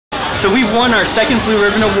So we've won our second Blue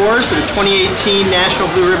Ribbon Award for the 2018 National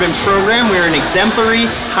Blue Ribbon Program. We're an exemplary,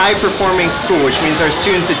 high-performing school, which means our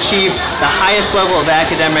students achieve the highest level of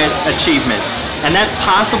academic achievement. And that's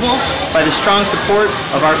possible by the strong support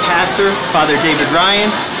of our pastor, Father David Ryan,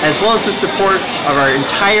 as well as the support of our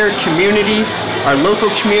entire community, our local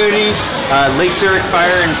community, Lake Zurich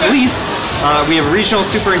Fire and Police. We have Regional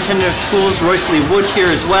Superintendent of Schools, Royce Lee Wood, here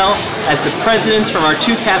as well as the presidents from our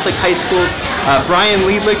two Catholic high schools, Brian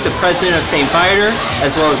Liedlich, the president of St. Viator,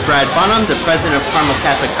 as well as Brad Bunham, the president of Carmel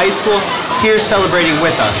Catholic High School, here celebrating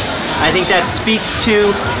with us. I think that speaks to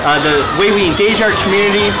the way we engage our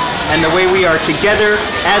community and the way we are together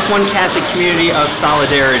as one Catholic community of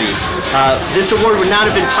solidarity. This award would not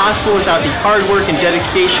have been possible without the hard work and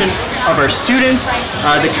dedication of our students,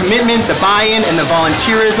 the commitment, the buy-in, and the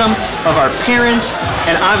volunteerism of our parents,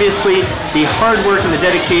 and obviously the hard work and the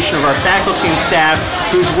dedication of our faculty and staff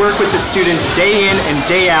whose work with the students day in and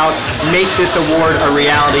day out make this award a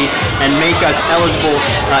reality and make us eligible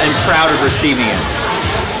and proud of receiving it.